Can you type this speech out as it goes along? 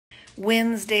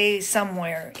Wednesday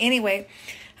somewhere. Anyway,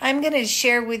 I'm going to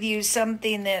share with you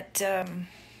something that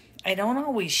I don't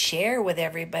always share with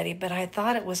everybody, but I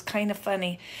thought it was kind of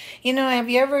funny. You know, have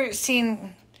you ever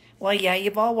seen... Well, yeah,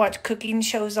 you've all watched cooking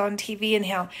shows on TV and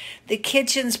how the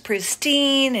kitchen's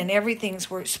pristine and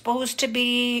everything's where it's supposed to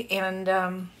be,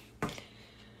 and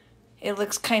it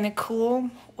looks kind of cool.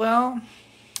 Well,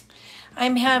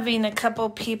 I'm having a couple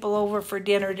people over for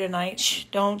dinner tonight. Shh,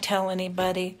 don't tell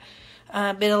anybody.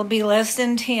 But it'll be less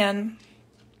than 10.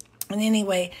 And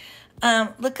anyway,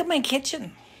 look at my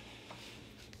kitchen.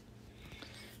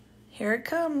 Here it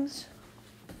comes.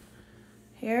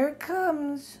 Here it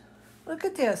comes. Look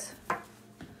at this.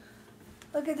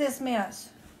 Look at this mess.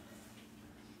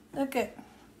 Look at...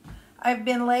 I've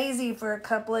been lazy for a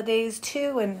couple of days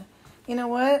too, and you know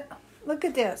what? Look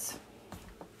at this.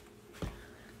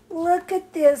 Look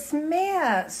at this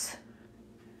mess.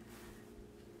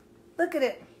 Look at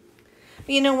it.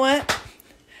 You know what?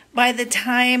 By the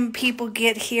time people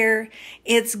get here,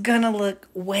 it's going to look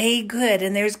way good.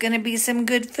 And there's going to be some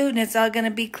good food. And it's all going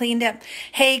to be cleaned up.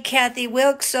 Hey, Kathy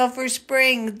Wilkes, Sulphur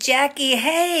Springs. Jackie,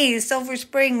 hey, Sulphur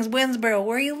Springs, Winsboro.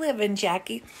 Where you living,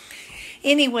 Jackie?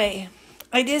 Anyway,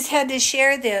 I just had to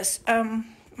share this.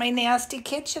 My nasty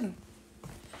kitchen.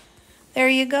 There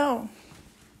you go.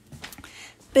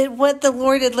 But what the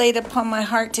Lord had laid upon my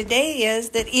heart today is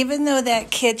that even though that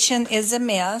kitchen is a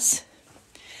mess...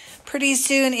 Pretty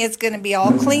soon it's going to be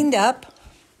all cleaned up.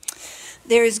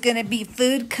 There's going to be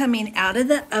food coming out of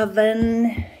the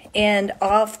oven and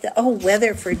off the... Oh,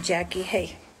 Weatherford, Jackie,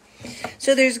 hey.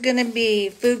 So there's going to be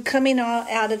food coming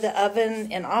out of the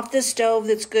oven and off the stove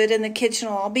that's good, and the kitchen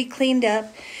will all be cleaned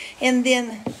up. And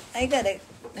then I got to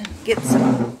get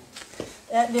some...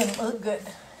 That didn't look good.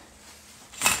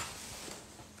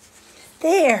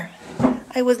 There.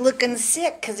 I was looking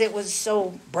sick because it was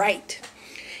so bright.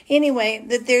 Anyway,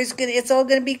 that it's all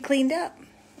going to be cleaned up.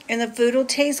 And the food will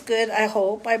taste good, I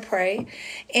hope, I pray.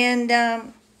 And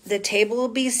the table will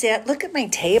be set. Look at my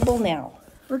table now.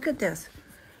 Look at this.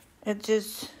 It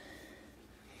just...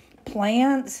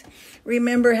 Plants.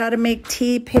 Remember how to make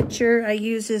tea pitcher. I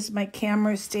use as my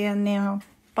camera stand now.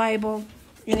 Bible.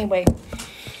 Anyway.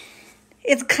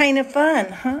 It's kind of fun,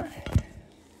 huh?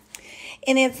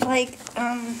 And it's like...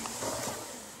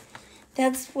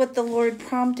 that's what the Lord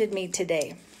prompted me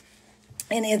today.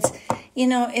 And it's, you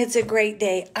know, it's a great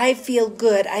day. I feel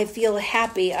good. I feel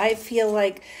happy. I feel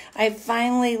like I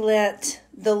finally let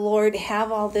the Lord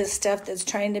have all this stuff that's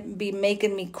trying to be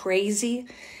making me crazy.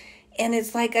 And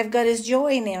it's like I've got his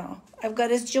joy now. I've got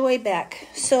his joy back.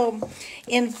 So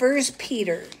in 1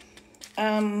 Peter,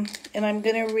 and I'm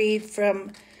going to read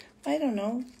from, I don't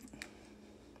know,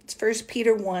 it's 1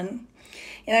 Peter 1.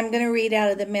 And I'm going to read out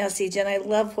of the Message. And I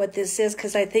love what this is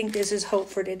because I think this is hope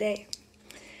for today.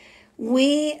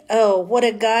 What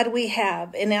a God we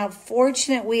have, and how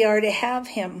fortunate we are to have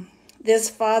him, this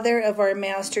Father of our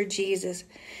Master Jesus.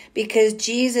 Because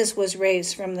Jesus was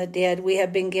raised from the dead, we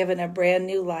have been given a brand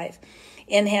new life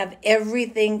and have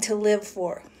everything to live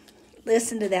for.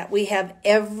 Listen to that. We have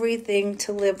everything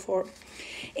to live for,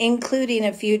 including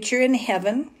a future in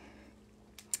heaven,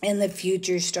 and the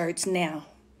future starts now.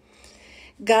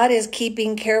 God is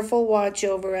keeping careful watch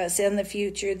over us in the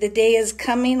future. The day is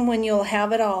coming when you'll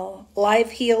have it all,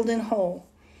 life healed and whole.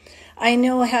 I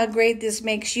know how great this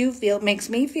makes you feel. It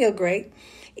makes me feel great,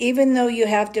 even though you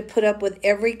have to put up with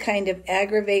every kind of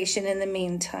aggravation in the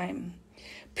meantime.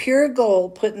 Pure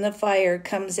gold put in the fire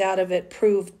comes out of it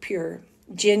proved pure.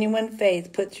 Genuine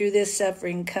faith put through this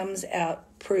suffering comes out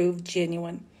proved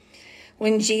genuine.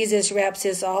 When Jesus wraps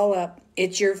this all up,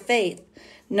 it's your faith,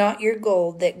 not your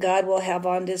gold, that God will have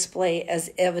on display as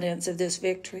evidence of this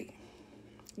victory.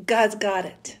 God's got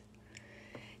it.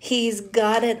 He's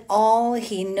got it all.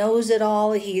 He knows it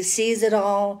all. He sees it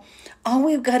all. All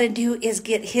we've got to do is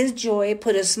get his joy,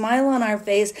 put a smile on our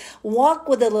face, walk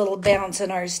with a little bounce in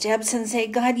our steps and say,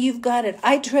 God, you've got it.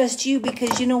 I trust you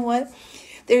because you know what?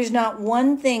 There's not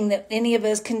one thing that any of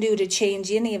us can do to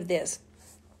change any of this.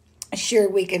 Sure,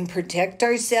 we can protect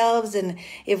ourselves, and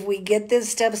if we get this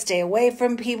stuff, stay away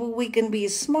from people, we can be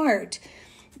smart,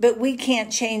 but we can't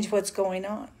change what's going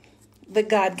on. But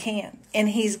God can, and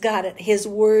he's got it. His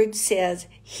word says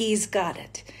he's got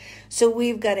it. So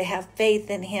we've got to have faith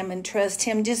in him and trust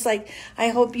him, just like I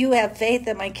hope you have faith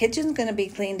that my kitchen's going to be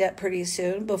cleaned up pretty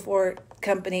soon before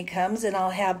company comes, and I'll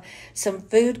have some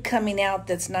food coming out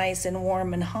that's nice and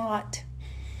warm and hot,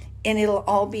 and it'll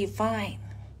all be fine.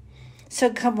 So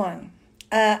come on.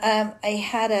 I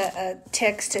had a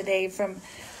text today from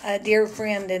a dear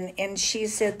friend, and she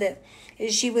said that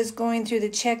as she was going through the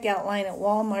checkout line at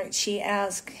Walmart, she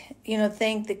asked,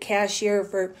 thank the cashier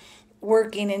for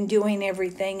working and doing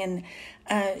everything, and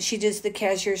the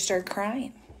cashier started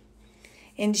crying.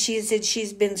 And she said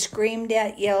she's been screamed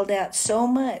at, yelled at so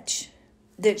much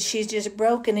that she's just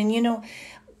broken. And you know,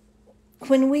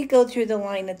 when we go through the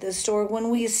line at the store, when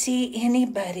we see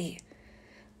anybody,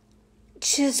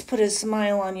 just put a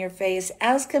smile on your face.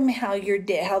 Ask them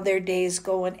how their day is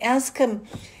going. Ask them,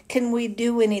 can we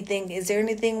do anything? Is there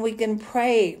anything we can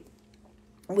pray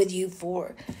with you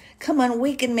for? Come on,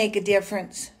 we can make a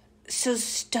difference. So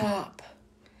stop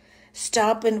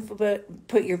and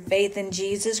put your faith in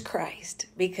Jesus Christ,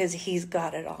 because he's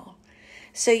got it all.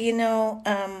 So, you know,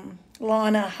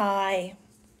 Lana, hi.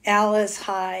 Alice,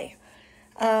 hi.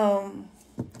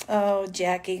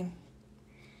 Jackie,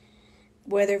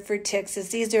 Weatherford, Texas.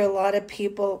 These are a lot of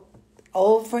people,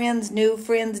 old friends, new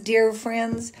friends, dear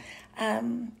friends.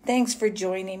 Thanks for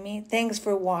joining me. Thanks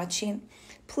for watching.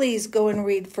 Please go and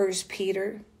read 1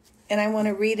 Peter. And I want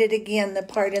to read it again, the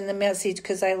part in the message,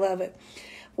 because I love it.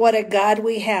 What a God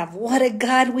we have. What a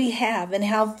God we have. And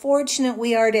how fortunate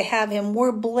we are to have him.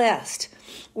 We're blessed.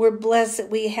 We're blessed that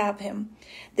we have him.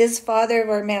 This Father of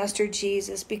our Master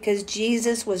Jesus, because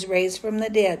Jesus was raised from the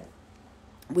dead.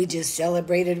 We just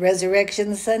celebrated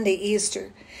Resurrection Sunday,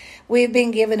 Easter. We've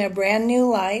been given a brand new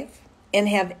life and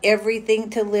have everything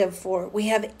to live for. We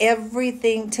have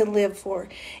everything to live for,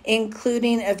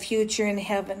 including a future in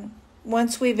heaven.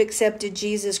 Once we've accepted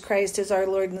Jesus Christ as our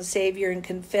Lord and Savior and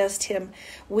confessed him,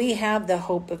 we have the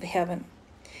hope of heaven.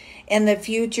 And the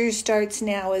future starts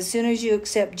now. As soon as you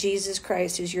accept Jesus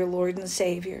Christ as your Lord and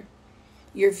Savior,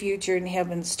 your future in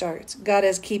heaven starts. God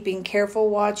is keeping careful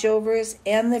watch over us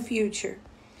and the future.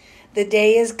 The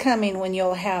day is coming when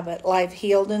you'll have it, life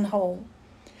healed and whole.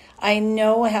 I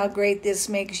know how great this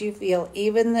makes you feel,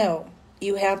 even though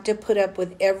you have to put up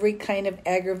with every kind of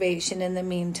aggravation in the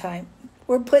meantime.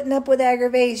 We're putting up with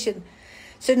aggravation.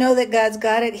 So know that God's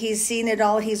got it. He's seen it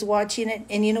all. He's watching it.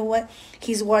 And you know what?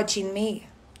 He's watching me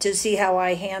to see how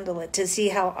I handle it, to see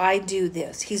how I do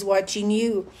this. He's watching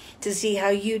you to see how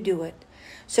you do it.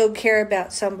 So care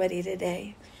about somebody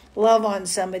today. Love on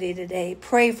somebody today.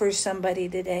 Pray for somebody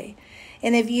today.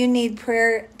 And if you need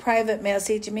prayer, private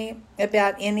message me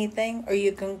about anything, or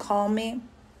you can call me,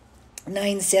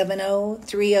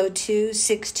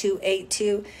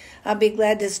 970-302-6282. I'll be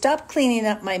glad to stop cleaning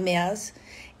up my mess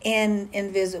and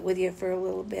visit with you for a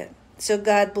little bit. So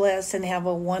God bless and have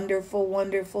a wonderful,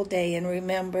 wonderful day. And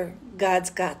remember, God's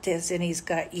got this and he's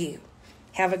got you.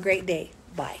 Have a great day.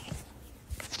 Bye.